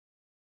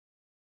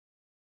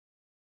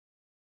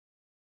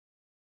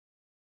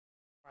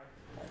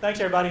Thanks,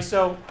 everybody.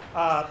 So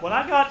when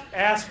I got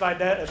asked by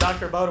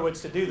Dr.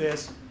 Bodowitz to do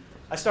this,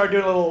 I started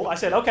doing a little, I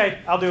said,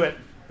 okay, I'll do it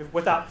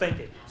without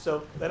thinking.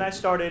 So then I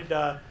started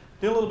doing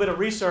a little bit of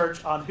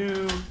research on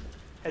who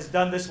has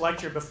done this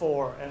lecture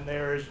before. And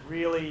there's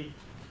really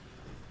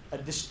a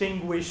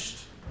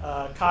distinguished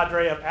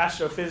cadre of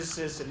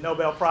astrophysicists and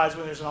Nobel Prize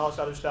winners and all this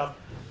other stuff.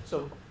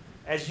 So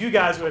as you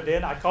guys would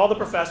have done, I called the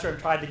professor and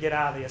tried to get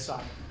out of the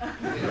assignment.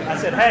 I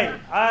said, hey,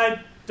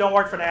 I don't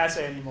work for NASA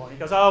anymore. He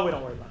goes, oh, we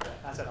don't worry about that.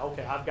 I said,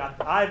 okay,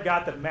 I've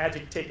got the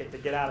magic ticket to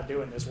get out of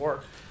doing this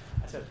work.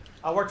 I said,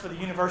 I worked for the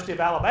University of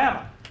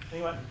Alabama. And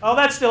he went, oh,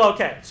 that's still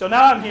okay. So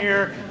now I'm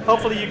here.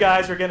 Hopefully you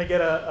guys are going to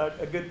get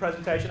a good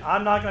presentation.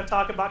 I'm not going to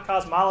talk about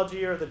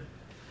cosmology or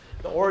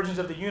the origins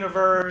of the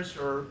universe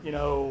or,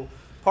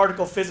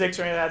 particle physics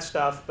or any of that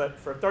stuff. But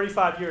for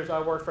 35 years, I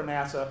worked for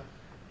NASA.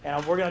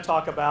 And we're going to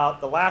talk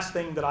about the last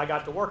thing that I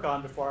got to work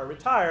on before I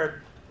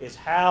retired is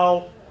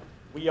how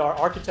we are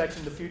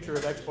architecting the future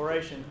of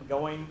exploration,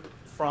 going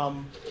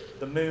from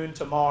the moon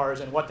to Mars,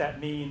 and what that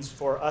means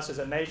for us as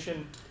a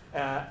nation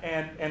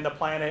and the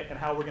planet, and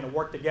how we're going to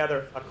work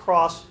together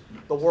across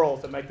the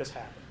world to make this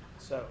happen.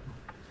 So,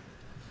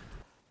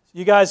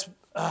 you guys,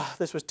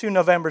 this was 2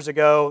 Novembers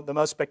ago, the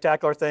most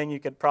spectacular thing you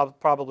could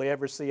probably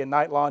ever see, a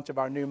night launch of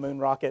our new moon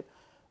rocket.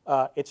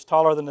 It's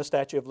taller than the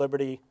Statue of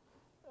Liberty,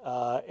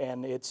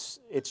 and it's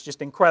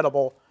just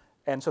incredible.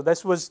 And so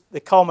this was the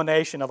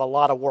culmination of a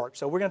lot of work.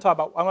 So I'm going to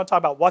talk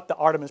about what the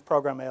Artemis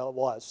program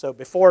was. So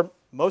before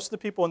most of the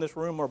people in this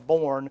room were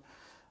born,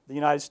 the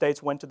United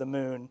States went to the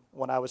moon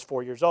when I was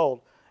 4 years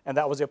old, and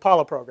that was the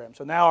Apollo program.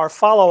 So now our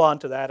follow-on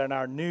to that and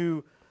our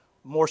new,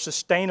 more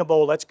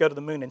sustainable, let's go to the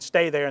moon and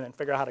stay there and then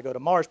figure out how to go to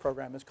Mars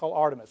program is called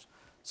Artemis.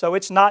 So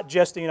it's not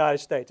just the United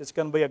States. It's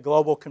going to be a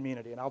global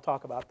community, and I'll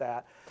talk about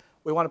that.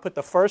 We want to put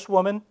the first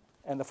woman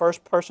and the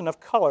first person of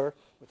color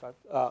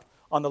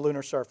on the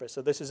lunar surface.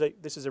 So this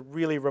is a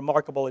really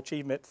remarkable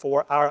achievement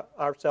for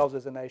ourselves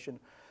as a nation.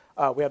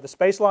 We have the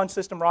Space Launch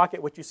System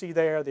rocket, which you see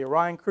there, the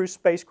Orion Cruise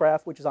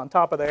spacecraft, which is on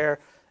top of there,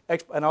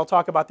 and I'll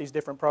talk about these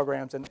different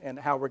programs and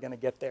how we're going to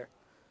get there.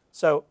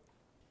 So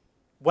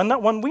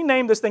when we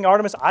named this thing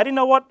Artemis, I didn't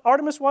know what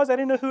Artemis was. I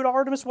didn't know who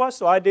Artemis was,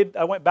 so I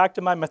went back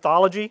to my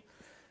mythology,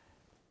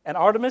 and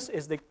Artemis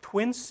is the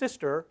twin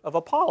sister of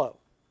Apollo.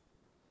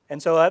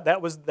 And so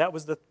that was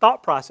the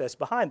thought process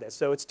behind this.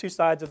 So it's two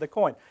sides of the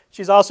coin.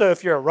 She's also,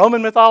 if you're a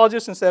Roman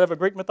mythologist instead of a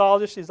Greek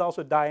mythologist, she's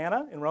also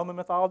Diana in Roman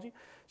mythology.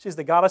 She's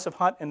the goddess of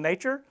hunt and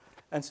nature,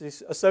 and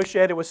she's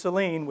associated with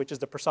Selene, which is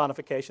the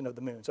personification of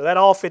the moon. So that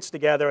all fits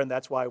together, and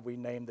that's why we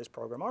named this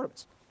program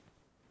Artemis.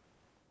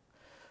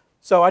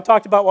 So I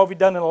talked about what we've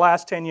done in the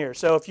last 10 years.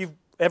 So if you've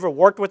ever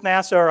worked with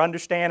NASA or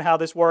understand how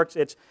this works,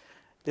 it's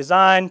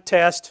design,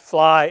 test,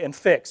 fly, and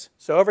fix.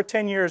 So over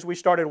 10 years, we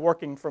started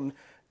working from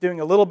doing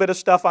a little bit of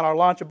stuff on our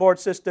launch abort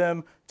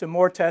system, to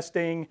more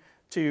testing,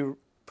 to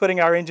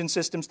putting our engine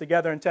systems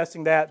together and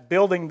testing that,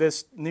 building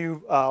this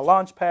new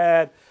launch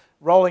pad,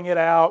 rolling it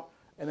out,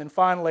 and then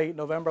finally,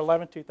 November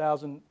 11,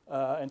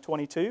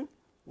 2022,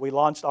 we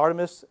launched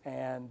Artemis,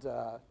 and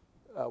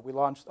we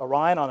launched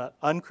Orion on an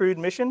uncrewed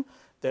mission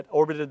that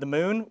orbited the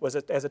moon as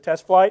a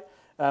test flight.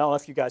 I don't know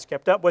if you guys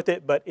kept up with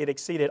it, but it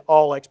exceeded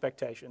all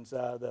expectations.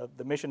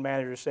 The mission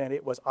manager saying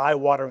it was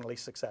eye-wateringly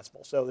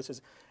successful. So this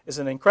is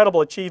an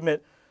incredible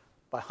achievement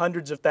by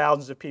hundreds of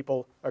thousands of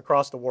people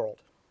across the world.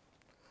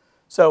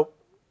 So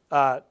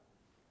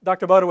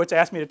Dr. Bodowitz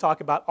asked me to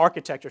talk about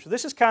architecture. So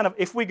this is kind of,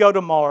 if we go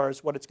to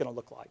Mars, what it's going to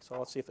look like. So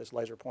let's see if this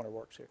laser pointer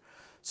works here.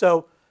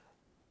 So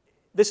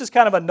this is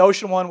kind of a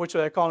notion one, which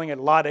they're calling it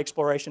a light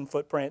exploration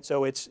footprint.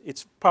 So it's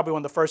probably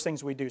one of the first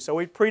things we do. So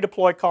we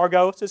pre-deploy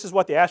cargo. So this is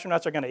what the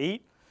astronauts are going to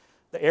eat,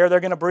 the air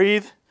they're going to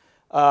breathe,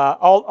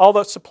 all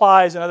the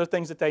supplies and other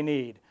things that they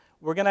need.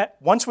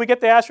 Once we get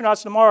the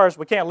astronauts to Mars,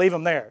 we can't leave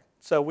them there.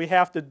 So we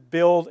have to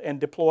build and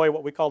deploy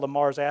what we call the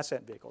Mars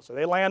Ascent Vehicle. So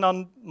they land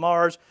on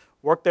Mars,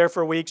 work there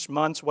for weeks,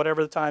 months,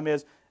 whatever the time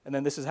is, and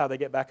then this is how they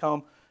get back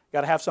home.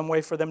 Got to have some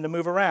way for them to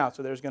move around.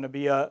 So there's going to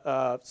be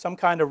some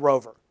kind of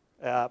rover,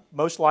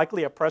 most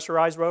likely a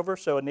pressurized rover.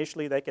 So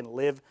initially they can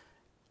live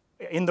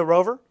in the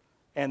rover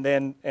and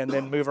then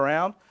move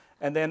around,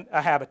 and then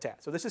a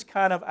habitat. So this is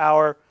kind of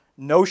our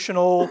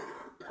notional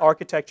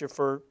architecture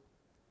for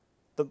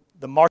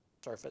the Martian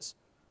surface.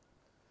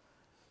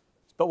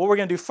 But what we're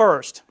going to do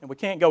first, and we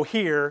can't go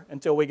here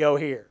until we go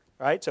here,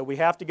 right? So we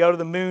have to go to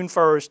the moon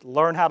first,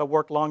 learn how to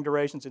work long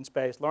durations in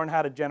space, learn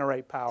how to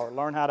generate power,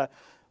 learn how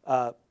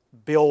to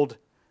build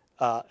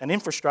an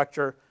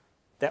infrastructure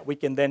that we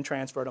can then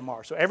transfer to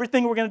Mars. So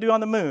everything we're going to do on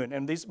the moon,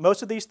 and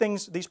most of these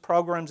things, these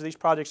programs, these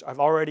projects have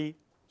already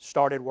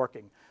started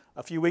working.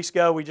 A few weeks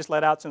ago, we just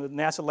let out some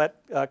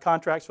NASA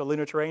contracts for a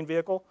lunar terrain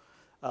vehicle.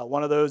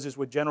 One of those is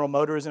with General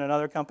Motors and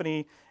another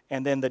company,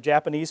 and then the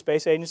Japanese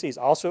Space Agency has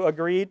also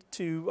agreed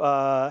to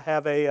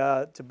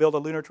to build a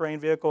lunar terrain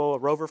vehicle, a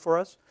rover for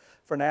us,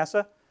 for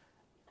NASA.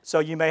 So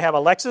you may have a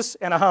Lexus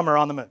and a Hummer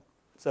on the moon.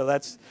 So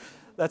that's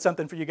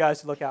something for you guys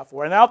to look out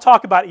for. And I'll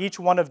talk about each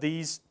one of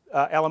these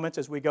elements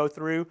as we go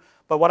through.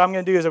 But what I'm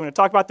going to do is I'm going to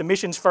talk about the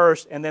missions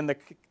first, and then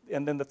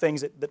the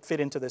things that fit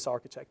into this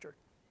architecture.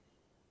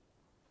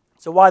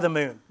 So why the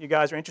moon? You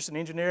guys are interested in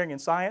engineering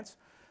and science.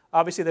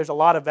 Obviously, there's a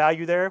lot of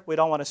value there. We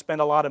don't want to spend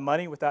a lot of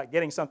money without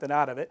getting something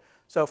out of it.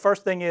 So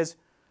first thing is,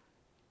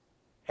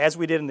 as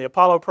we did in the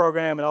Apollo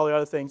program and all the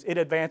other things, it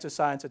advances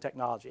science and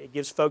technology. It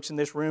gives folks in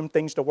this room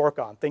things to work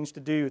on, things to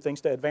do,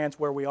 things to advance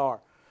where we are.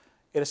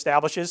 It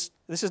establishes,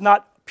 this is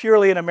not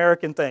purely an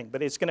American thing,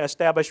 but it's going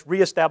to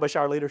reestablish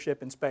our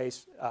leadership in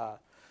space.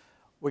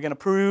 We're going to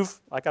prove,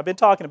 like I've been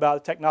talking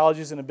about, the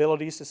technologies and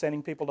abilities to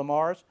sending people to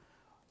Mars.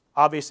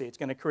 Obviously, it's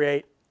going to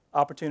create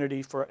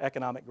opportunity for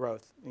economic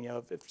growth. You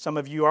know, if some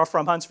of you are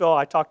from Huntsville,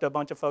 I talked to a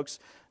bunch of folks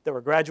that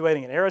were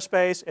graduating in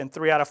aerospace, and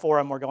 3 out of 4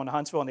 of them were going to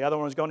Huntsville, and the other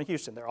one was going to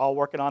Houston. They're all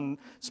working on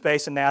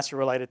space and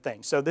NASA-related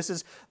things. So this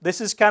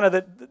is kind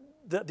of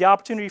the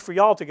opportunity for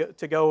y'all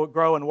to go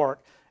grow and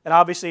work. And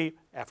obviously,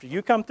 after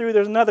you come through,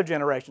 there's another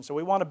generation. So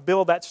we want to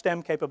build that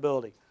STEM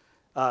capability.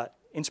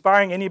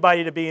 Inspiring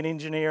anybody to be an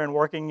engineer and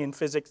working in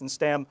physics and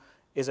STEM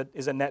is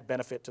a net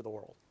benefit to the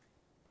world.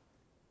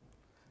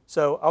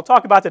 So I'll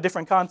talk about the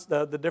different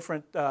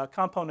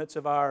components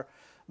of our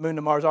Moon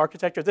to Mars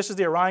architecture. This is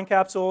the Orion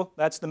capsule.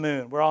 That's the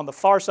moon. We're on the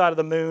far side of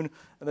the moon,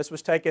 and this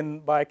was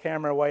taken by a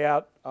camera way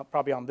out,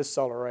 probably on this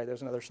solar array.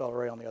 There's another solar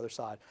array on the other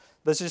side.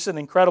 This is just an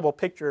incredible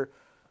picture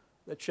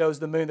that shows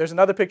the moon. There's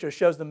another picture that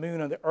shows the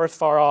moon and the Earth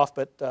far off,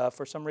 but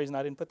for some reason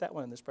I didn't put that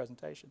one in this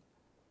presentation.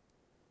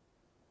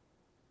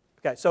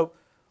 Okay, so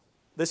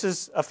this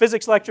is a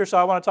physics lecture, so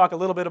I want to talk a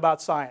little bit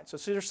about science. So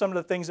these are some of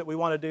the things that we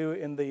want to do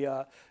in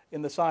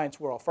the science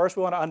world. First,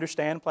 we want to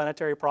understand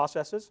planetary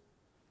processes,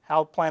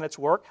 how planets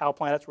work, how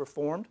planets were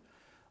formed.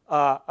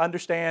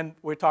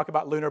 We talk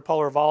about lunar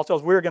polar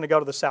volatiles. We're going to go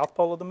to the south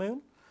pole of the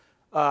moon.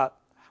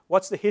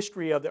 What's the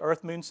history of the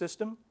Earth-Moon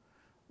system?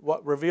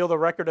 Reveal the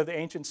record of the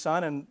ancient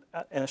sun and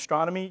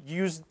astronomy.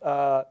 Use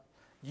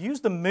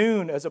the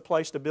moon as a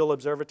place to build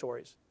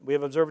observatories. We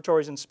have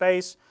observatories in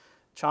space,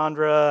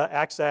 Chandra,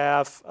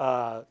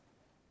 AXAF,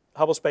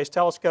 Hubble Space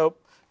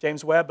Telescope,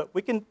 James Webb, but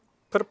we can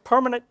put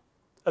permanent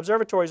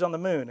observatories on the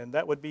moon, and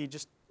that would be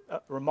just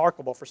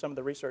remarkable for some of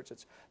the research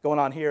that's going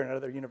on here and at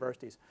other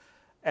universities.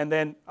 And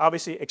then,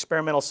 obviously,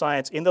 experimental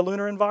science in the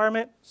lunar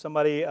environment. Some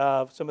of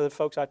the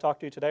folks I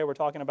talked to today were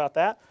talking about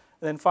that.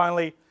 And then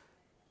finally,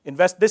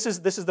 this is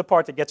the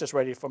part that gets us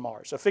ready for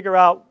Mars. So figure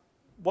out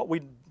what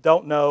we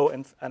don't know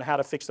and how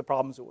to fix the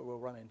problems that we'll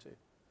run into.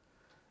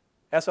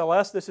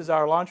 SLS, this is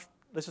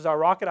our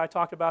rocket. I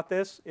talked about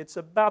this. It's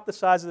about the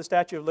size of the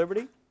Statue of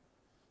Liberty.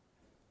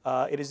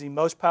 It is the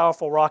most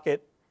powerful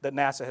rocket that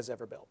NASA has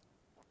ever built.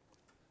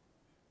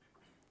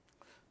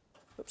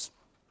 Oops.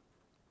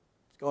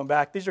 Going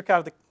back, these are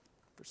kind of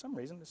for some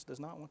reason, this does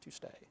not want to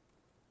stay.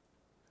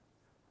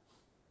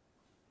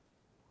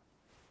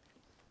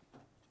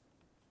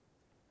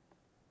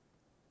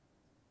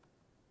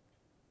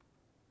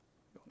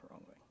 Going the wrong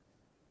way.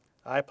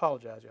 I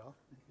apologize, y'all.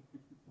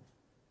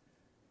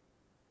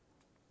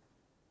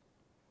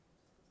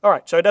 All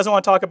right, so it doesn't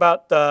want to talk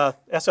about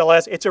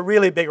SLS. It's a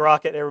really big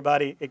rocket,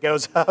 everybody. It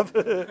goes up,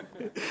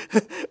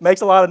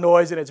 makes a lot of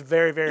noise, and it's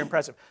very, very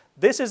impressive.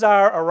 This is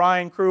our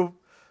Orion crew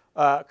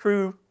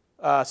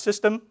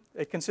system.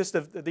 It consists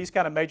of these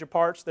kind of major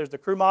parts. There's the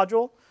crew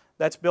module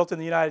that's built in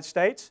the United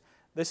States.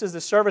 This is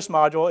the service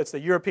module. It's the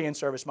European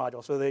service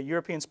module. So the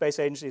European Space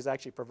Agency is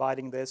actually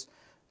providing this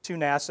to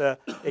NASA.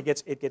 It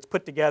gets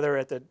put together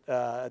at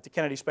the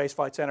Kennedy Space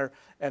Flight Center,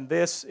 and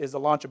this is the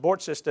launch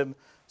abort system.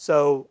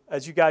 So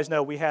as you guys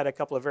know, we had a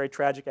couple of very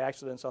tragic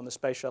accidents on the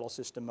space shuttle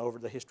system over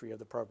the history of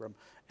the program.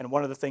 And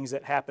one of the things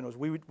that happened was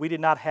we did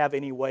not have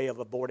any way of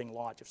aborting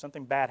launch. If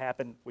something bad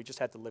happened, we just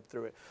had to live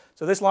through it.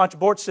 So this launch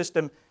abort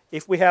system,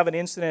 if we have an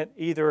incident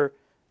either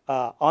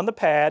on the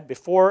pad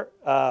before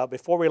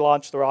we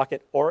launch the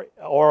rocket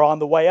or on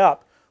the way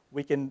up,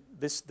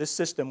 this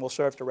system will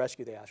serve to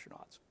rescue the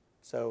astronauts.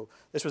 So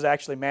this was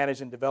actually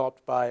managed and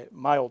developed by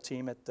my old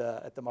team at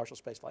the Marshall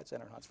Space Flight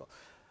Center in Huntsville.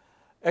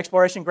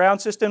 Exploration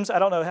ground systems. I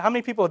don't know, how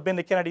many people have been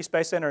to Kennedy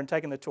Space Center and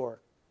taken the tour?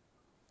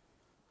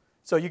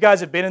 So you guys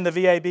have been in the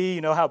VAB,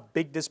 you know how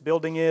big this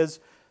building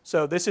is.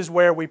 So this is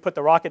where we put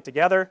the rocket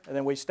together, and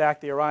then we stack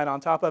the Orion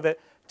on top of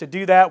it. To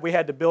do that, we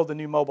had to build a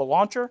new mobile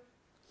launcher.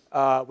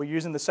 We're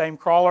using the same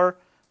crawler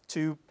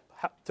to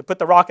put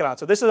the rocket on.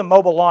 So this is a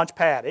mobile launch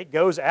pad. It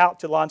goes out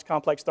to Launch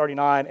Complex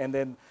 39, and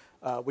then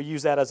we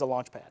use that as a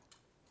launch pad.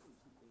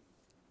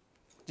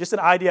 Just an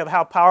idea of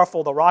how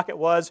powerful the rocket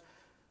was.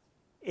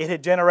 It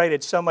had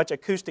generated so much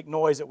acoustic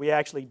noise that we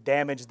actually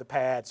damaged the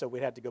pad, so we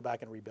had to go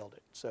back and rebuild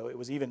it. So it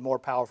was even more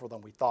powerful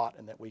than we thought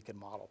and that we could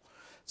model.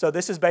 So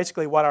this is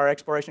basically what our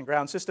exploration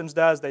ground systems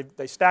does.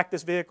 They stack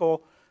this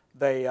vehicle.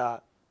 They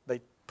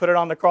put it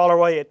on the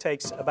crawlerway. It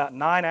takes about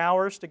 9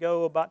 hours to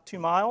go about 2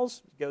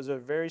 miles. It goes at a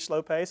very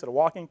slow pace, at a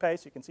walking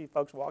pace. You can see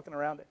folks walking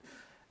around it.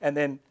 And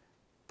then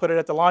put it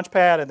at the launch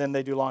pad, and then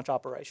they do launch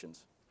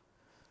operations.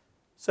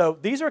 So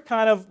these are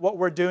kind of what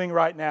we're doing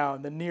right now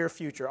in the near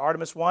future.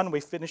 Artemis 1, we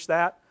finished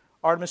that.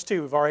 Artemis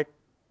 2,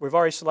 we've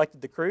already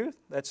selected the crew.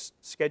 That's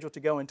scheduled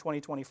to go in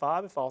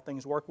 2025 if all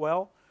things work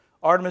well.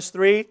 Artemis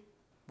 3,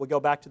 we'll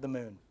go back to the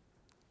moon.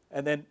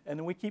 And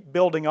then we keep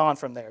building on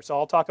from there. So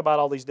I'll talk about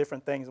all these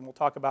different things, and we'll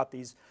talk about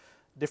these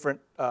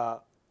different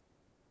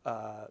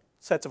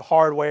sets of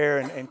hardware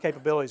and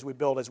capabilities we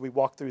build as we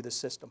walk through this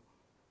system.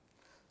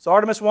 So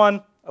Artemis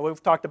 1,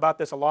 we've talked about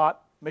this a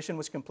lot. Mission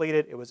was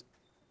completed. It was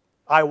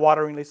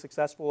eye-wateringly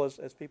successful,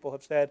 as people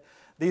have said.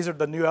 These are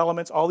the new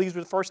elements. All these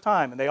were the first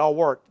time, and they all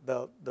worked.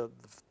 The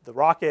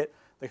rocket,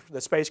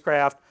 the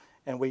spacecraft,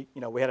 and we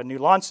had a new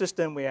launch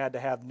system. We had to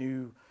have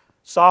new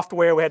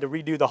software. We had to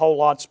redo the whole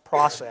launch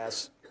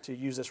process to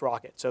use this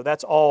rocket. So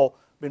that's all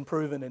been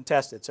proven and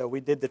tested. So we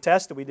did the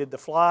test, and we did the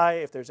fly.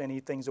 If there's any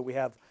things that we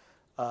have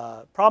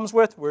problems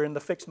with, we're in the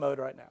fix mode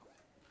right now.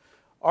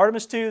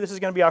 Artemis 2, this is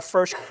going to be our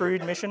first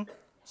crewed mission.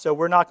 So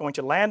we're not going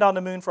to land on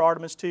the moon for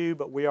Artemis 2,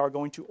 but we are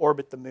going to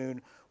orbit the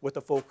moon with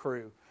a full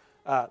crew.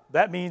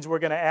 That means we're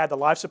going to add the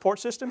life support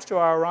systems to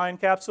our Orion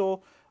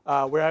capsule.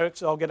 We're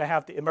also going to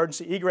have the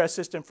emergency egress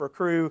system for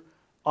crew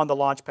on the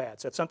launch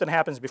pad. So if something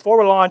happens before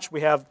we launch, they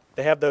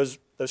have those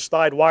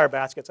slide wire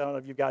baskets. I don't know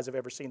if you guys have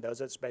ever seen those.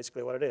 That's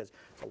basically what it is.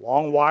 It's a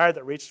long wire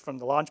that reaches from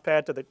the launch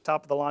pad to the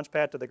top of the launch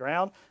pad to the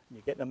ground. And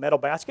you get in a metal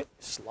basket,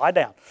 slide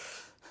down.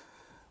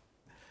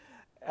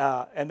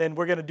 And then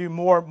we're going to do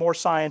more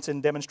science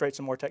and demonstrate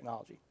some more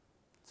technology.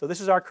 So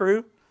this is our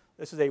crew.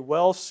 This is a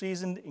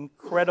well-seasoned,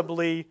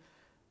 incredibly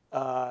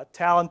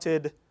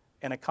talented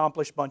and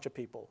accomplished bunch of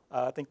people.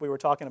 I think we were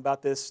talking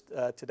about this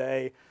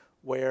today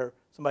where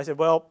somebody said,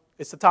 well,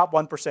 it's the top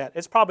 1%.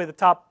 It's probably the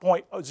top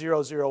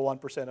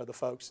 0.001% of the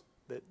folks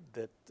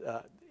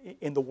that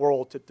in the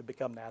world to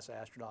become NASA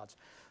astronauts.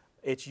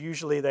 It's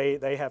usually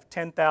they have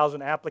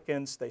 10,000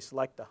 applicants. They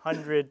select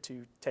 100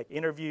 to take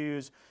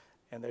interviews.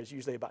 And there's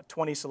usually about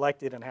 20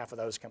 selected, and half of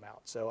those come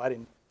out. So I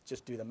didn't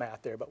just do the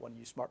math there, but when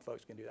you smart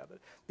folks can do that. But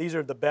these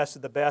are the best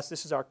of the best.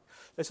 This is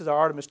our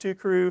Artemis 2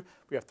 crew.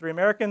 We have 3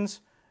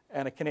 Americans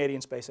and a Canadian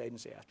Space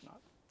Agency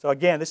astronaut. So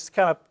again, this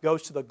kind of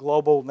goes to the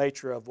global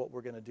nature of what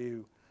we're going to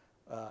do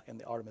in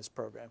the Artemis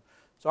program.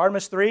 So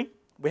Artemis 3,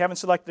 we haven't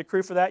selected a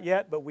crew for that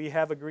yet, but we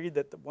have agreed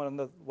that one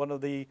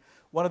of the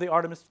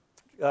Artemis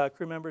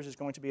crew members is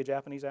going to be a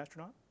Japanese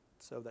astronaut.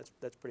 So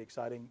that's pretty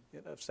exciting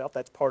in itself.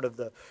 That's part of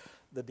the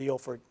deal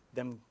for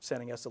them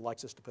sending us the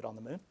Lexus to put on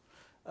the moon.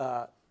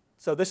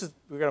 So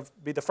we're going to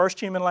be the first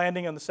human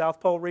landing on the South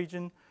Pole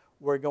region.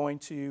 We're going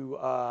to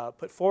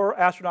put 4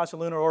 astronauts in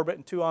lunar orbit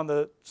and 2 on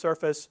the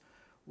surface.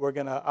 We're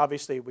going to,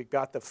 obviously, we've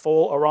got the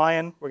full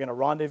Orion. We're going to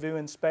rendezvous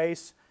in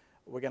space.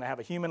 We're going to have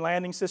a human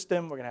landing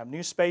system. We're going to have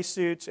new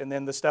spacesuits. And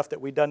then the stuff that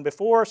we've done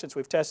before, since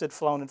we've tested,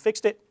 flown, and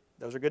fixed it,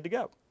 those are good to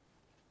go.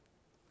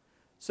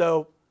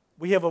 So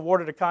we have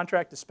awarded a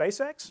contract to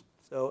SpaceX.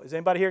 So is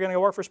anybody here going to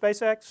go work for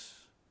SpaceX?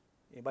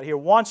 Anybody here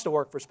wants to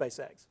work for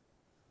SpaceX?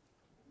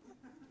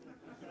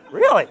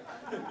 Really?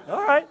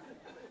 All right.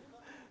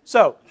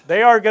 So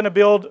they are going to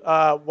build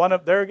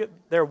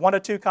they're 1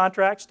 of 2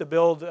 contracts to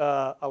build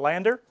a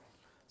lander.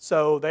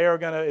 So they are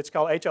going to, it's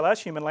called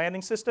HLS, Human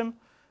Landing System,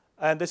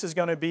 and this is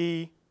going to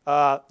be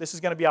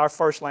our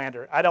first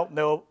lander. I don't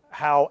know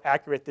how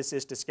accurate this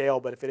is to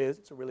scale, but if it is,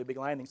 it's a really big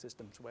landing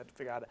system. So we have to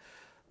figure out.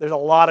 There's a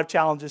lot of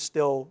challenges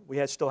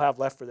we still have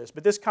left for this.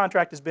 But this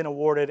contract has been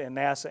awarded, and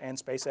NASA and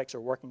SpaceX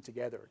are working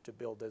together to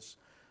build this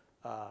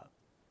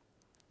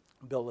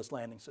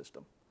landing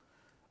system.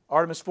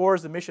 Artemis 4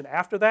 is the mission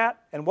after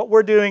that. And what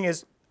we're doing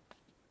is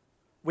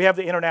we have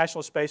the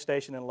International Space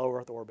Station in low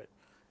Earth orbit.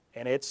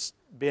 And it's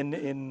been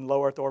in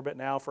low Earth orbit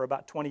now for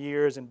about 20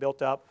 years and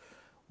built up.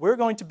 We're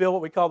going to build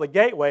what we call the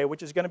Gateway,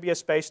 which is going to be a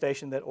space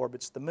station that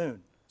orbits the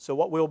moon. So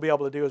what we'll be able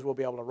to do is we'll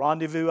be able to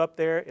rendezvous up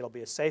there. It'll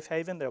be a safe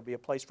haven. There'll be a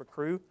place for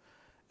crew.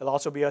 It'll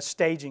also be a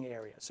staging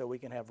area, so we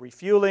can have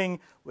refueling.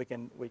 We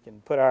can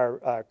put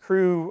our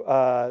crew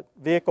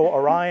vehicle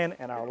Orion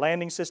and our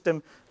landing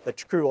system. The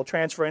crew will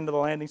transfer into the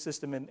landing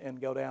system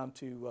and go down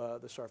to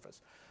the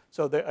surface.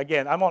 So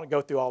again, I won't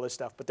go through all this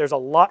stuff, but there's a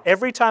lot.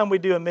 Every time we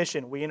do a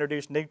mission, we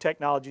introduce new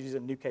technologies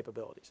and new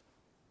capabilities.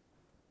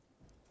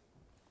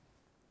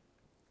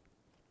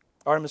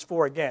 Artemis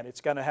 4, again, it's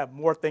going to have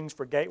more things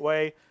for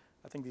Gateway.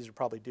 I think these are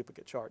probably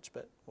duplicate charts,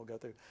 but we'll go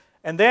through.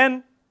 And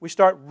then we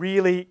start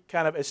really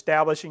kind of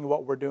establishing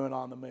what we're doing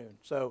on the moon.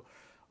 So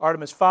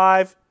Artemis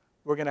 5,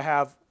 we're going to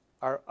have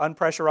our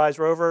unpressurized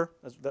rover,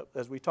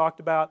 as we talked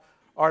about.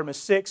 Artemis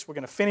 6, we're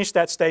going to finish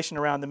that station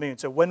around the moon.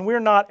 So when we're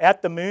not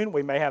at the moon,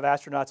 we may have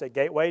astronauts at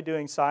Gateway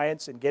doing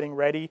science and getting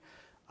ready.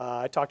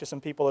 I talked to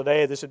some people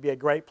today. This would be a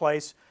great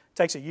place. It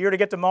takes a year to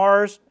get to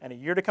Mars and a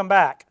year to come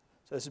back.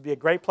 So this would be a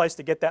great place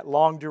to get that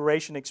long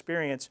duration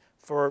experience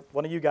for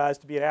one of you guys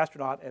to be an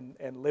astronaut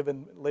and live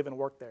and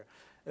work there.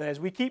 And as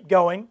we keep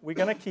going, we're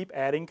going to keep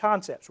adding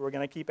concepts. We're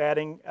going to keep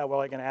adding,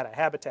 we're going to add a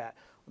habitat.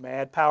 We may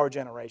add power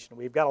generation.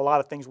 We've got a lot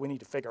of things we need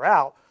to figure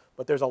out,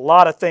 but there's a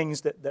lot of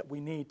things that we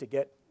need to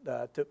get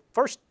to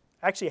first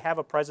actually have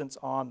a presence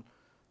on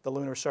the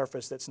lunar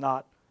surface that's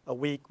not a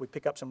week. We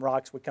pick up some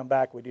rocks, we come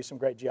back, we do some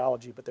great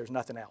geology, but there's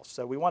nothing else.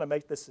 So we want to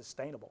make this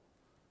sustainable.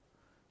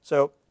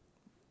 So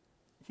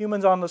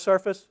humans on the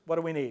surface, what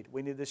do we need?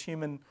 We need this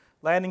human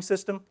landing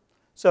system.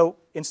 So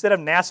instead of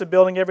NASA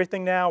building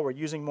everything now, we're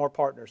using more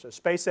partners. So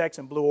SpaceX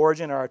and Blue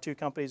Origin are our 2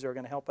 companies that are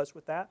going to help us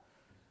with that.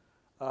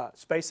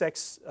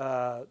 SpaceX,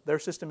 their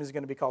system is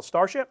going to be called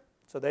Starship.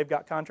 So they've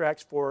got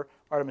contracts for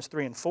Artemis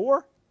 3 and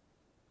 4.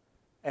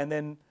 And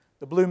then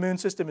the Blue Moon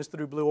system is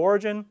through Blue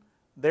Origin.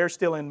 They're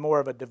still in more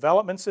of a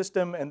development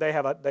system, and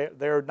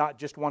they're not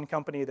just one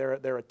company,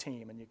 they're a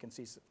team, and you can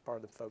see part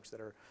of the folks that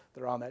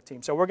are on that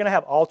team. So we're going to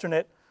have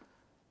alternate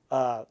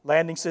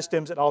landing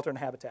systems and alternate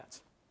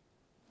habitats.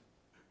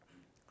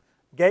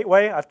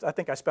 Gateway, I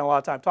think I spent a lot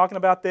of time talking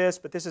about this,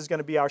 but this is going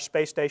to be our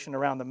space station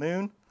around the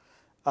moon.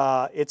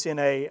 It's in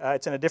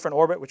a different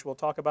orbit, which we'll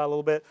talk about a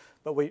little bit.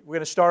 But we're going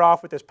to start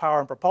off with this power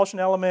and propulsion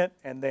element,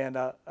 and then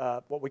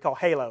what we call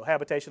HALO,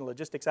 habitation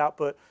logistics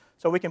output.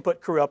 So we can put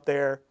crew up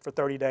there for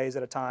 30 days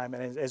at a time,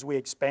 and as we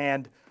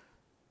expand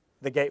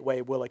the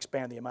gateway, we'll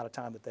expand the amount of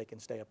time that they can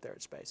stay up there in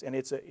space. And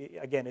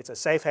again, it's a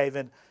safe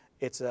haven.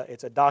 It's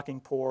a docking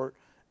port.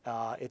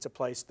 It's a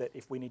place that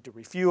if we need to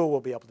refuel,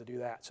 we'll be able to do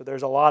that. So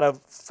there's a lot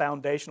of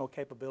foundational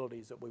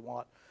capabilities that we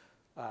want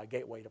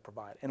Gateway to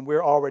provide, and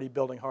we're already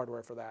building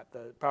hardware for that.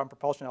 The power and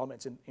propulsion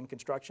element's in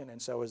construction,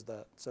 and so is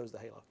the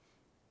HALO.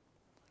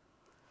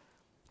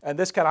 And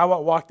this I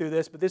won't walk through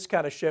this, but this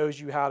kind of shows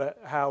you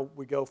how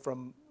we go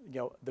from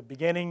the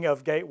beginning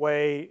of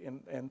Gateway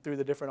and through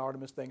the different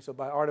Artemis things. So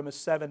by Artemis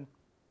 7,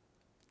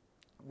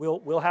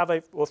 we'll have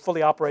a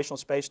fully operational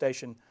space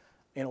station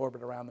in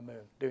orbit around the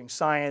moon, doing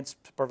science,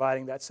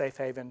 providing that safe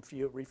haven,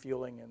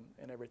 refueling,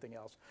 and everything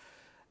else.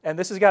 And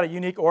this has got a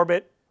unique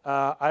orbit.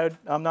 I'm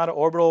not an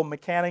orbital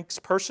mechanics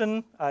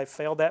person. I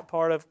failed that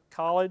part of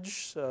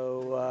college,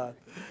 so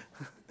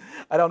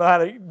I don't know how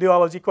to do all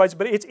those equations.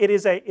 But it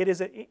is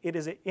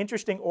an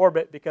interesting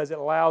orbit because it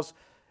allows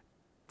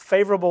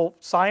favorable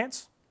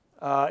science.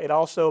 It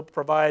also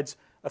provides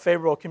a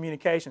favorable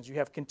communications. You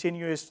have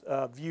continuous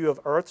view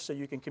of Earth, so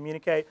you can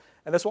communicate.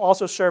 And this will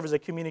also serve as a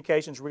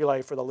communications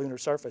relay for the lunar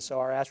surface, so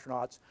our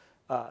astronauts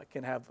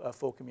can have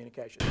full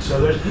communication.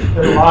 So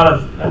there's a lot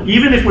of,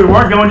 even if we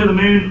weren't going to the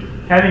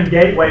moon, having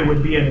Gateway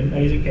would be an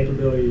amazing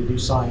capability to do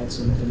science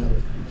and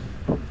other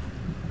things.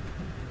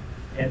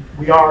 And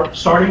we are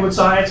starting with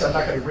science. I'm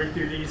not going to read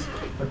through these,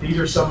 but these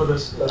are some of the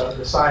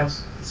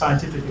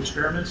scientific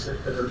experiments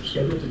that are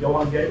scheduled to go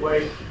on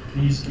Gateway.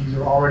 These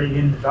are already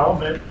in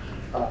development.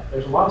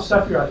 There's a lot of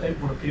stuff here I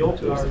think will appeal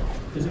to our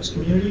physics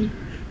community.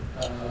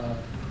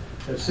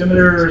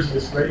 Dosimeters,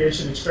 this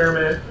radiation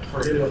experiment for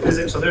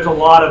heliophysics. So there's a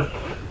lot of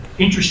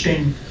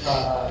interesting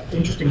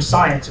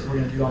science that we're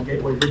going to do on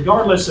Gateway,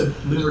 regardless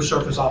of lunar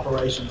surface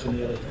operations and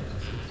the other things.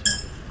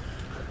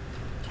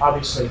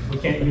 Obviously, we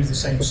can't use the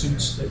same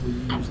suits that we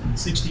used in the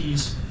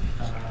 60s.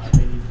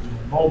 They need to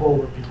be more mobile,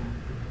 where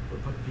we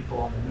put people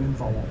on the moon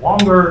for a lot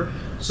longer.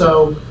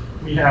 So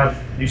we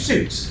have new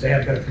suits. They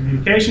have better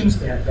communications.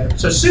 They have better.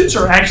 So suits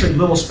are actually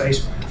little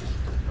spacecraft.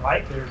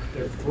 Right?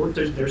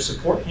 They're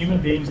support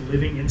human beings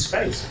living in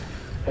space.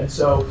 And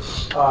so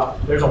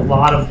there's a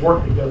lot of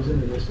work that goes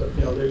into this, but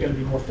they're going to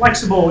be more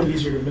flexible,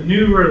 easier to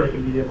maneuver, they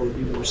can be able to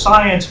do more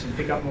science, can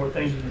pick up more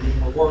things, and do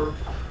more work.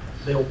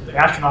 The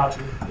astronauts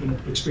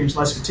will experience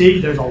less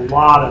fatigue. There's a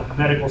lot of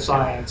medical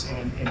science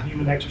and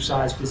human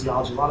exercise,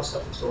 physiology, a lot of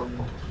stuff that's going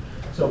on.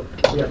 So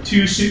we have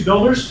 2 suit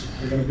builders.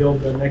 We're going to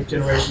build the next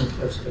generation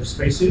of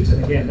spacesuits,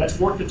 and again, that's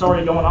work that's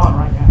already going on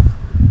right now.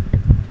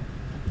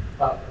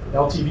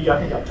 LTV, I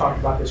think I've talked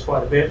about this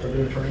quite a bit, the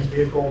lunar terrain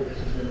vehicle. This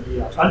is going to be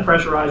an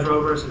unpressurized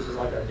rover, so this is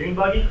like a dune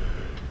buggy.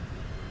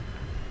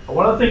 But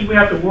one of the things we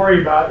have to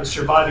worry about is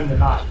surviving the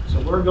night. So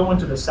we're going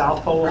to the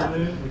south pole of the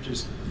moon, which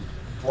is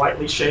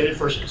brightly shaded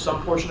for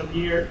some portion of the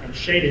year, and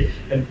shaded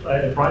and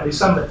brightly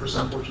sunlit for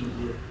some portion of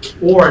the year.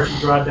 Or if you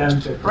drive down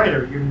into a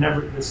crater,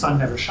 the sun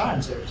never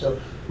shines there.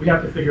 So we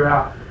have to figure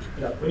out,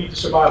 we need to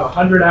survive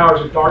 100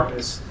 hours of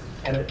darkness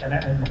and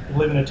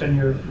live in a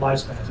 10-year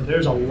lifespan. So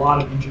there's a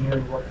lot of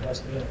engineering work that has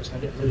to be in it. It's going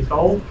to get really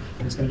cold,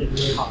 and it's going to get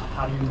really hot.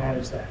 How do you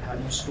manage that? How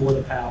do you store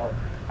the power?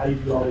 How do you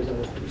do all these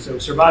other things? So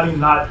surviving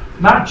not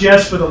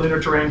just for the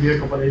lunar terrain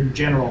vehicle, but in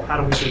general, how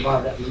do we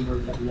survive that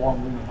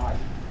long lunar night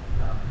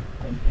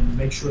and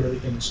make sure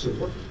everything is still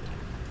working?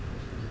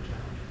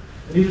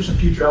 And these are some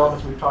future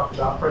elements we've talked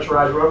about.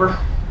 Pressurized rover.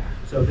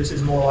 So this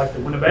is more like the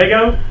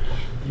Winnebago.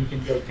 You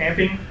can go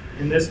camping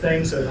in this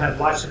thing, so it'll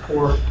have life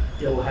support.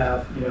 It'll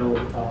have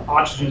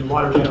oxygen,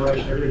 water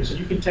generation, everything. So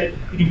you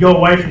can go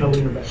away from the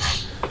lunar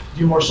base,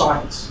 do more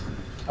science.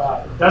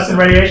 Dust and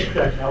radiation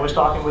protection. I was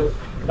talking with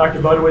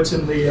Dr. Bodowitz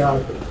in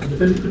the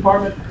physics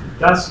department.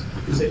 Dust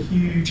is a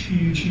huge,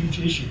 huge, huge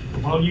issue.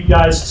 If one of you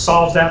guys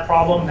solves that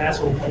problem,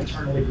 NASA will be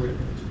eternally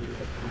grateful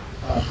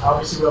to you.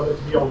 Obviously, we'll have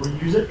to be able to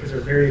reuse it because they're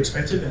very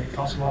expensive and it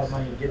costs a lot of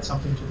money to get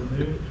something to the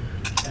moon.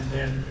 And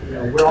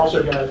then we're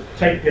also going to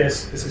take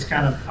this. This is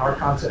kind of our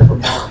concept for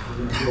Mars. We're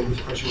going to build this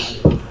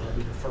pressurized rover. That'll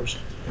be the first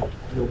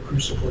real crew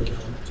support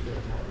element to go to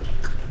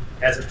Mars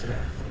as of today.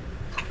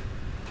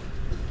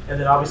 And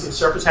then obviously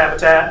surface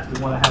habitat.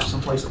 We want to have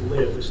some place to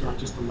live. It's not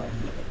just the land.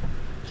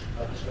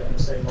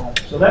 Stay home.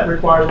 So that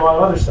requires a lot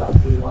of other stuff.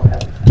 We want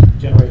to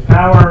generate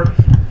power.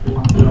 We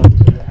want to be able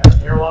to have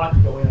an airlock to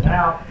go in and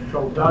out,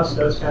 control dust,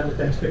 those kinds of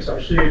things, fix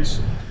our suits.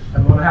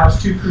 And we want to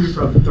house 2 crew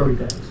for up to 30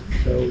 days.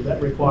 So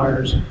that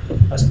requires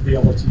us to be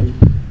able to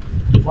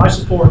give life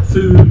support,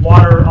 food,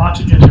 water,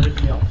 oxygen,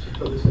 everything else.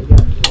 So this, again,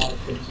 there's a lot of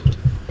things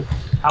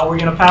How are we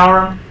going to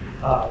power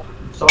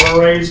them? Solar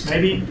arrays,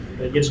 maybe.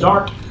 It gets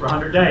dark for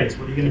 100 days.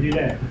 What are you going to do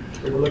then?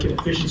 We're looking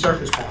at fission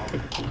surface power. We're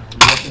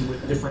working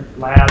with different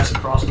labs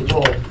across the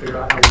world to figure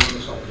out how we're going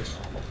to solve this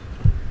problem.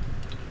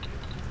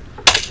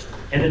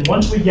 And then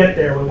once we get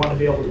there, we want to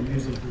be able to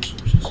use these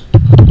resources. So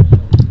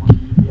we want to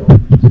be able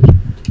to use it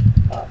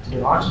to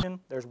get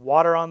oxygen. There's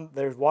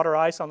water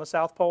ice on the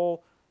South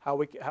Pole.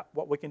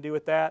 What we can do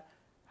with that.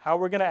 How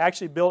we're going to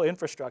actually build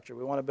infrastructure.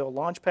 We want to build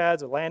launch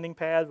pads or landing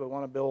pads. We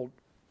want to build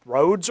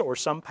roads or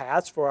some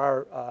paths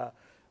for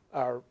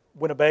our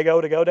Winnebago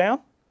to go down.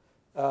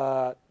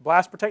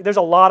 Blast protect. There's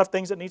a lot of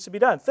things that needs to be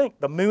done. Think,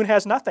 the moon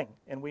has nothing,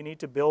 and we need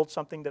to build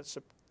something that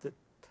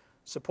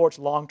supports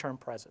long-term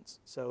presence.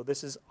 So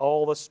this is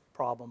all the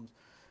problems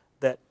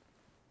that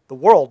the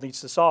world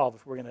needs to solve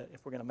if we're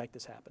gonna make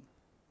this happen.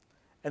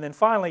 And then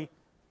finally,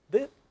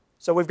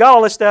 so we've got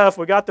all this stuff.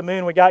 We got the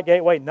moon. We got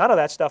Gateway. None of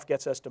that stuff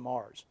gets us to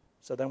Mars.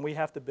 So then we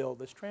have to build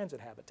this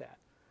transit habitat.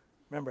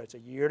 Remember, it's a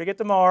year to get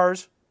to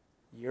Mars,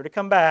 a year to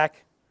come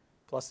back,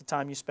 plus the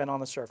time you spend on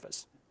the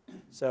surface.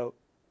 So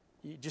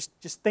you just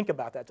think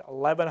about that.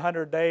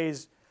 1,100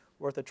 days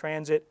worth of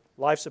transit,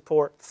 life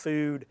support,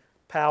 food,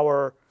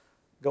 power,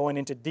 going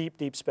into deep,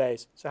 deep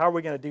space. So how are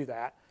we going to do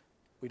that?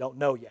 We don't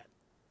know yet.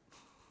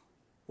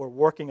 We're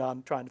working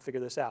on trying to figure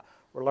this out.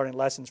 We're learning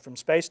lessons from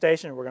space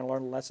station. We're going to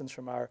learn lessons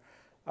from our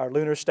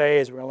lunar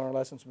stays. We're going to learn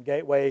lessons from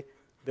Gateway,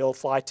 build,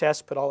 fly,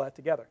 test, put all that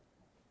together.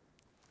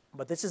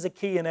 But this is a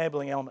key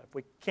enabling element. If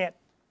we can't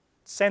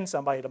send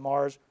somebody to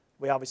Mars,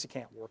 we obviously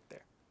can't work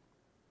there.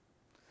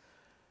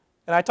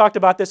 And I talked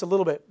about this a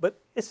little bit, but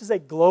this is a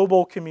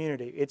global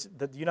community. It's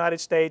the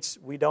United States.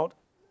 Not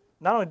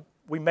only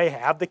we may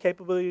have the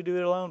capability to do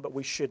it alone, but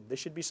we shouldn't. This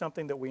should be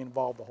something that we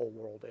involve the whole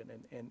world in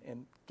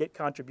and get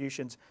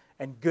contributions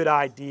and good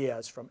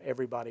ideas from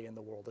everybody in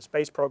the world. The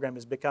space program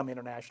has become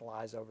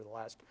internationalized over the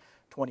last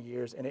 20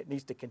 years, and it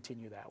needs to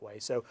continue that way.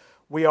 So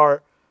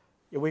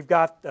we've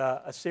got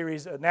a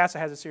series, NASA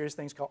has a series of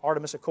things called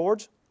Artemis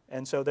Accords,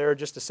 and so they're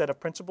just a set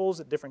of principles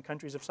that different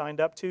countries have signed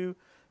up to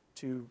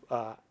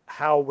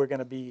how we're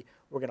going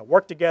to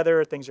work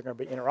together. Things are going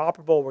to be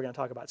interoperable. We're going to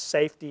talk about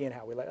safety and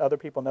how we let other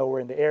people know we're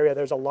in the area.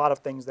 There's a lot of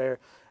things there.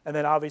 And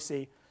then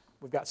obviously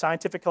we've got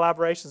scientific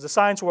collaborations. The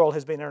science world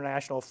has been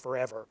international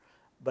forever,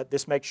 but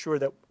this makes sure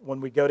that when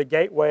we go to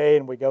Gateway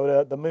and we go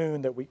to the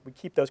moon that we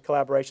keep those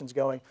collaborations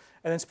going.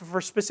 And then for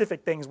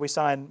specific things we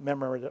sign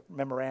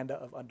memoranda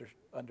of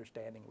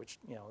understanding, which,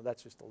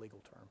 that's just a legal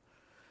term.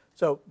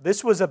 So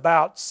this was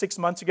about 6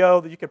 months ago.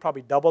 That you could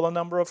probably double the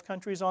number of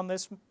countries on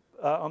this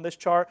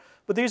chart.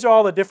 But these are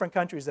all the different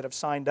countries that have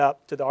signed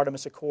up to the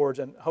Artemis Accords,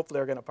 and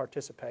hopefully are going to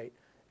participate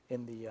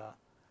in the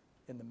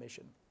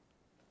mission.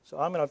 So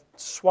I'm going to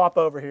swap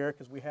over here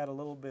because we had a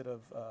little bit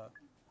of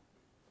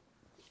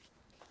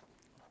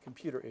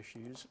computer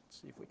issues.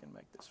 Let's see if we can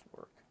make this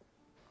work.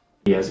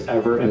 He has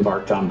ever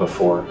embarked on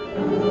before.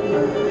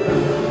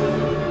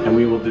 And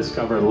we will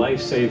discover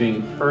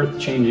life-saving,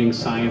 earth-changing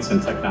science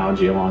and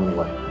technology along the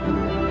way.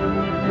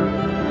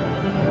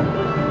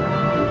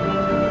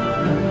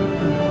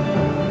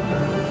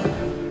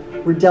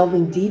 We're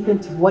delving deep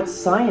into what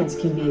science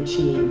can be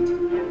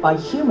achieved by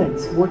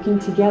humans working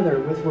together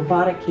with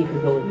robotic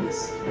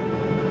capabilities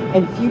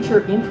and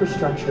future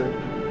infrastructure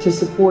to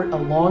support a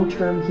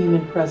long-term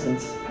human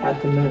presence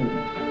at the moon.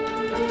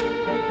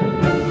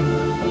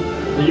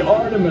 The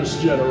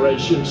Artemis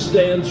generation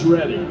stands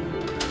ready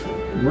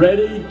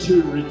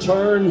to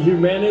return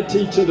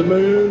humanity to the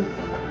moon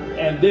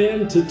and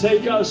then to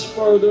take us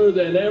further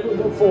than ever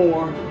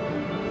before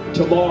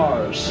to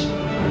Mars.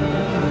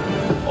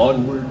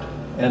 Onward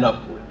and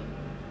upward.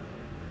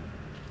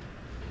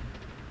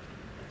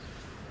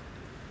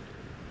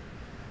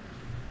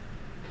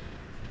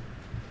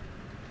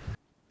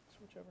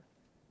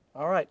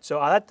 All right, so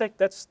I think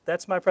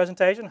that's my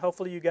presentation.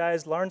 Hopefully you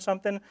guys learned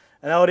something.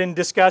 I know I didn't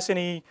discuss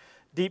any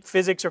deep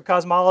physics or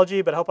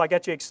cosmology, but I hope I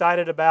got you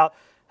excited about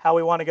how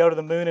we want to go to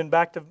the moon and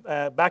back to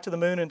the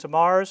moon and to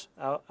Mars.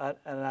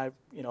 I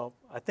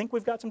think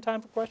we've got some time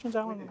for questions,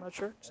 Alan. I'm not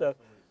sure. So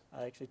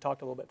I actually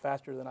talked a little bit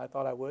faster than I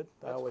thought I would.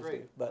 That's I always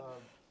great. do. But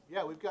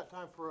yeah, we've got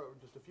time for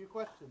just a few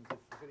questions.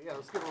 Yeah,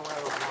 let's give them a round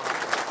of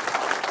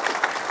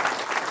applause.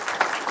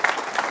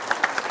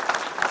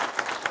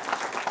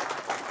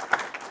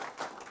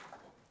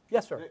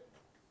 yes, sir. Nick.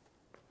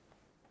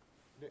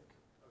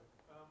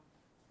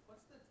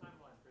 What's the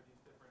timeline for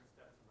these different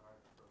steps in the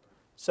Artemis program?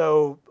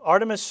 So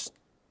Artemis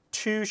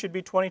 2 should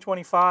be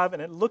 2025,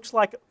 and it looks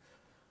like.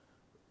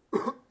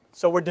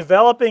 So we're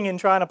developing and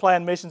trying to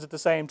plan missions at the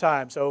same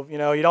time. So you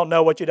don't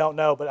know what you don't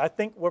know. But I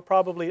think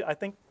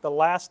the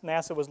last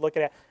NASA was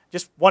looking at.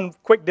 Just one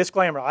quick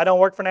disclaimer: I don't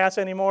work for NASA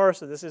anymore,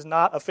 so this is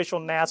not official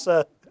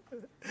NASA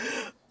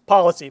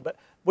policy. But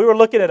we were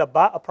looking at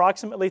about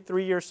approximately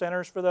 3-year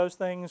centers for those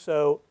things.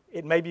 So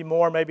it may be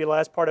more, maybe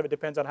less. Part of it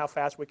depends on how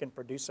fast we can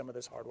produce some of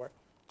this hardware.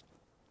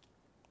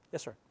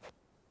 Yes, sir.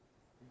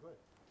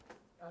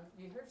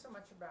 You hear so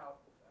much about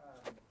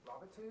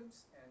lava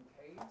tubes and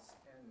caves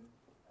and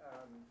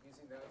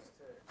using those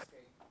to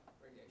escape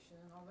radiation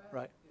and all that.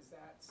 Right. Is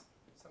that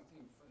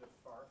something for the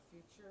far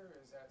future, or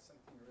is that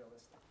something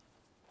realistic?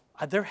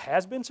 There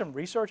has been some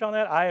research on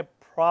that. I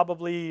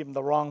probably am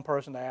the wrong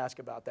person to ask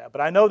about that,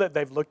 but I know that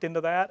they've looked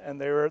into that, and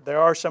there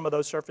are some of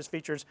those surface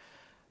features.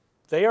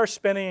 They are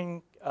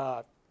spending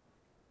a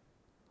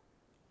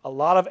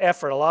lot of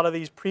effort. A lot of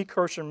these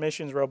precursor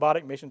missions,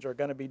 robotic missions, are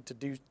going to be to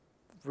do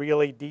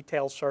really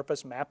detailed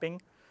surface mapping,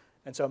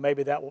 and so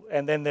maybe that will.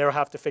 And then they'll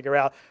have to figure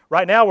out.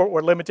 Right now,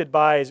 we're limited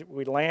by is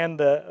we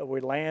land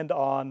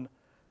on.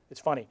 It's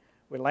funny.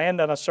 We land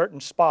on a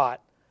certain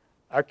spot.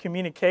 Our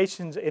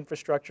communications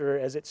infrastructure,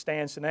 as it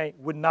stands today,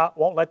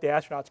 won't let the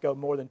astronauts go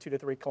more than 2 to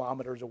 3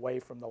 kilometers away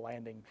from the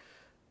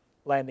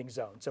landing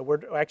zone. So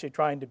we're actually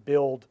trying to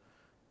build.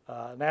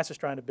 NASA's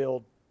trying to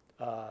build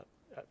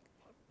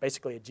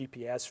basically a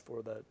GPS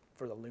for the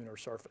lunar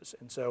surface,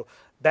 and so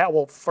that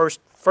will first,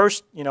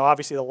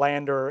 obviously the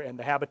lander and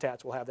the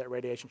habitats will have that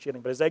radiation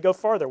shielding. But as they go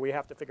further, we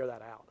have to figure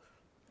that out.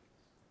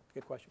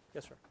 Good question.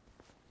 Yes, sir.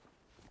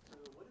 So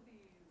what do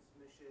these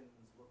missions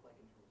look like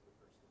in terms of the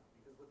personnel?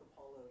 Because with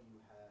Apollo, you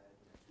had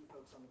 2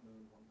 folks on the moon,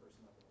 1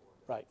 person up in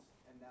orbit. Right.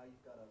 And now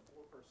you've got a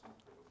 4-person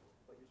crew,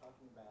 but you're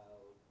talking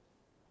about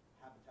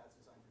habitats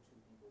designed for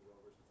 2 people,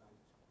 rovers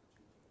designed for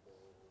 2 people.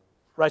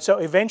 Right.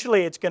 So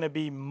eventually, it's going to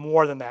be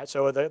more than that.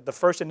 So the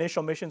first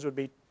initial missions would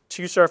be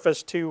 2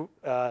 surface, 2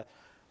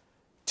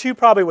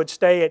 probably would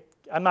stay at.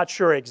 I'm not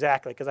sure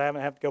exactly because I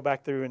haven't have to go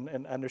back through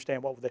and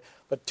understand what would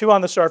but 2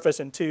 on the surface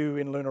and 2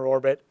 in lunar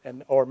orbit,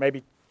 or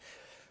maybe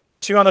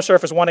 2 on the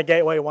surface, 1 at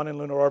gateway, 1 in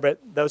lunar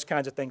orbit. Those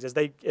kinds of things as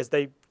they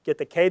get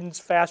the cadence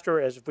faster.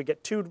 As if we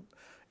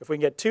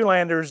can get 2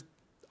 landers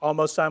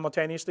almost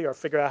simultaneously, or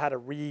figure out how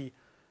to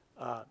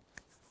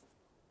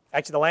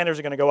actually, the landers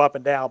are going to go up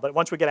and down, but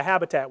once we get a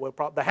habitat,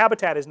 the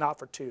habitat is not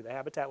for 2. The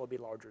habitat will be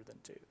larger than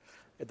 2.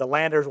 The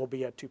landers will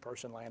be a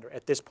 2-person lander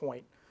at this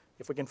point.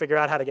 If we can figure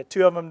out how to get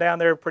 2 of them down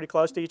there pretty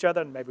close to each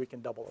other, then maybe we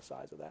can double the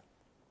size of that.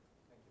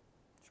 Thank you.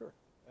 Sure.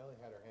 Ellie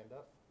had her hand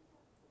up.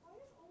 Why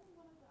is only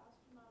one of the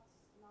astronauts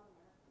not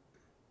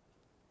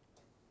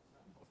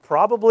American?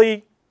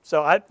 Probably,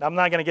 so I'm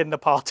not going to get into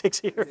politics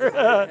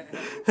here.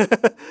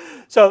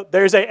 So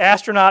there's an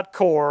astronaut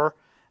corps,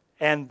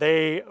 and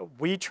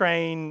we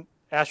train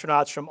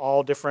astronauts from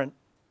all different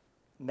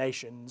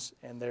nations,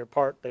 and they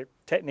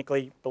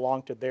technically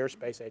belong to their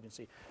space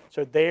agency.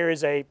 So there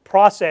is a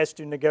process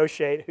to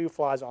negotiate who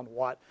flies on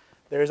what.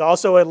 There's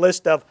also a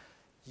list of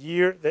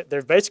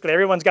there's basically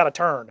everyone's got a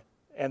turn,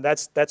 and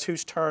that's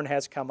whose turn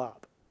has come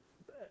up,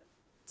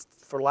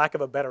 for lack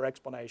of a better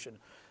explanation.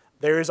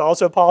 There is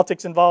also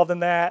politics involved in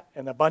that,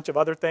 and a bunch of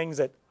other things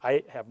that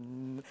I have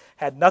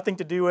had nothing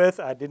to do with.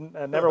 I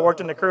never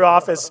worked in the crew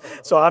office,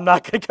 so I'm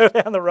not going to go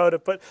down the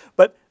road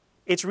but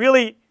it's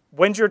really,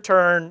 when's your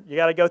turn? You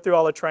got to go through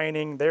all the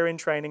training. They're in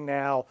training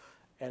now,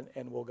 and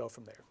we'll go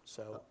from there.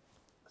 So,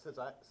 since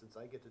I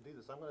get to do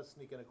this, I'm going to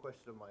sneak in a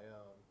question of my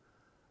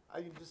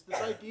own. Just this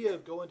idea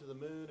of going to the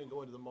moon and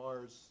going to the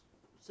Mars,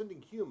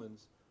 sending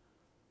humans.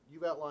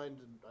 You've outlined,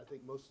 and I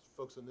think most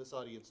folks in this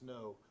audience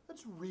know,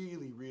 that's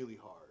really, really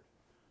hard.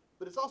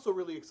 But it's also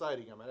really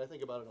exciting. I mean, I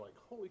think about it like,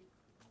 holy,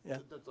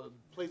 that's a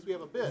place we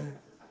haven't been.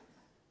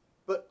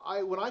 But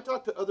when I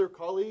talk to other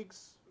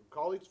colleagues,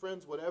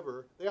 friends,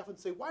 whatever, they often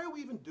say, why are we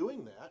even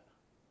doing that?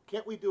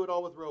 Can't we do it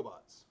all with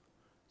robots?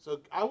 So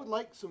I would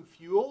like some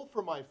fuel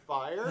for my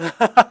fire,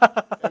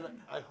 and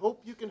I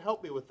hope you can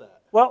help me with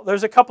that. Well,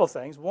 there's a couple of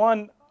things.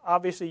 One,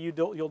 obviously,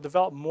 you'll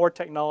develop more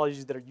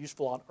technologies that are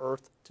useful on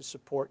Earth to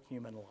support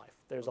human life.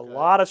 There's a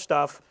lot of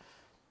stuff.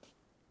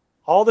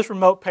 All this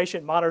remote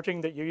patient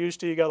monitoring that you're used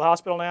to, you go to the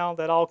hospital now,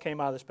 that all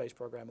came out of the space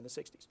program in the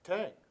 60s.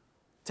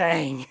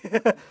 Tang.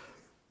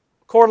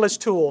 Cordless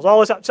tools, all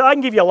this. So I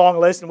can give you a long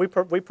list, and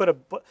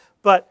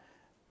but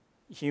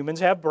humans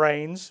have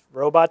brains,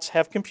 robots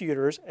have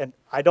computers, and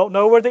I don't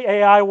know where the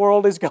AI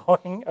world is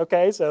going,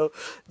 okay? So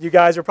you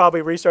guys are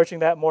probably researching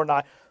that more than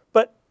I.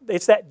 But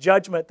it's that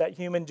judgment, that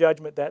human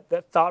judgment,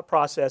 that thought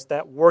process,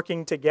 that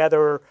working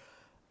together.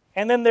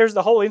 And then there's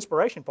the whole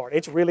inspiration part.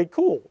 It's really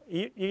cool.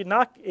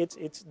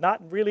 It's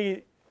not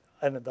really,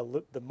 and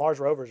the Mars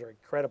rovers are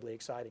incredibly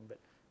exciting, but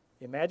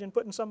imagine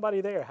putting somebody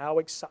there.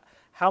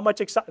 How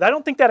much excitement? I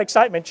don't think that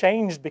excitement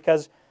changed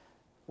because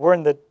we're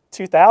in the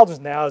 2000s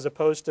now as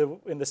opposed to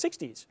in the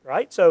 60s,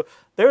 right? So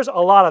there's a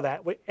lot of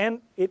that,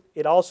 and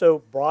it also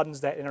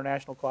broadens that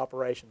international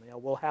cooperation.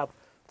 We'll have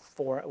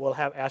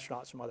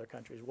astronauts from other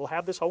countries. We'll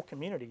have this whole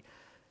community.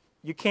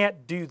 You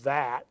can't do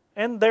that,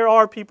 and there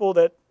are people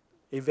that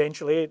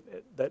eventually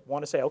that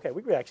want to say, okay,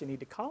 we actually need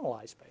to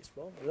colonize space.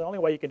 Well, the only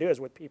way you can do it is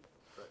with people.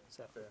 Right.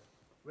 So. Fair.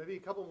 Maybe a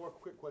couple more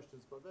quick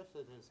questions, but Vesh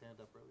had his hand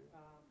up earlier.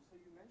 So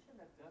you mentioned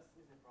that dust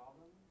is a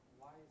problem.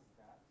 Why is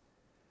that?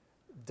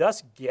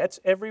 Dust gets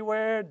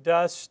everywhere.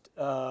 Dust,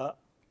 the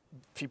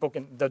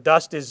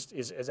dust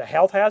is a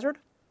health hazard.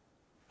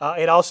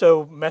 It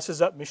also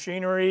messes up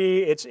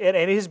machinery. And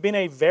it has been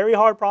a very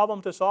hard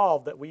problem to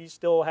solve that we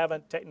still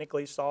haven't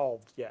technically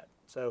solved yet.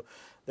 So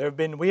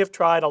we have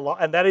tried a lot,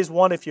 and that is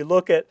one. If you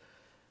look at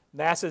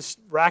NASA's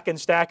rack and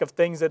stack of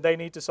things that they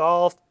need to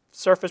solve,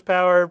 surface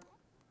power,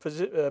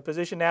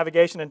 position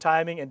navigation and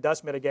timing, and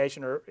dust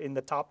mitigation are in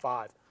the top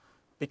 5.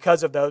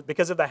 because of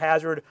the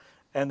hazard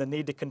and the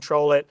need to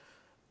control it.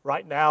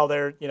 Right now,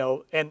 they're,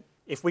 and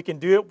if we can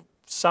do it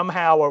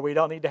somehow where we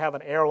don't need to have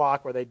an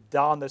airlock where they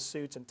don the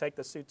suits and take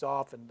the suits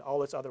off and all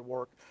this other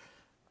work,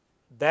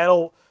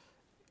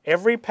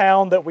 every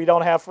pound that we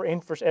don't have for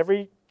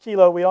every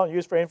kilo we don't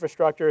use for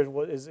infrastructure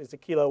is a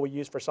kilo we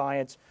use for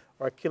science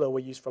or a kilo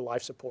we use for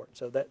life support.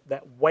 So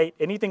that weight,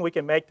 anything we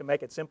can make to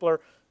make it simpler,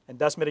 and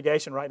dust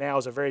mitigation right now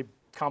is a very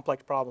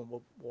complex problem,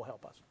 will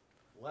help us.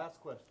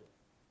 Last question.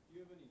 Do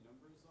you have any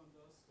numbers on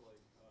dust,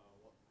 like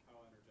how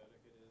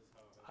energetic it is,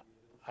 how heavy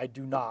it is? I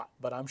do not,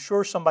 but I'm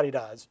sure somebody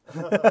does.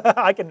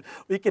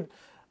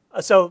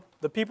 So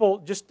the people,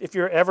 just if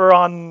you're ever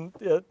on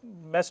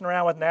messing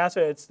around with NASA,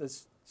 it's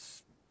this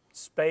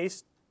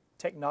Space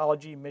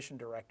Technology Mission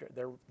Director.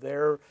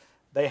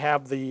 They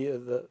have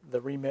the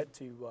remit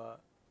to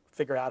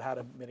figure out how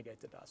to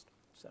mitigate the dust.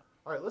 So.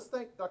 All right, let's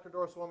thank Dr.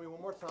 Dorswamy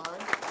one more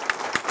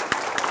time.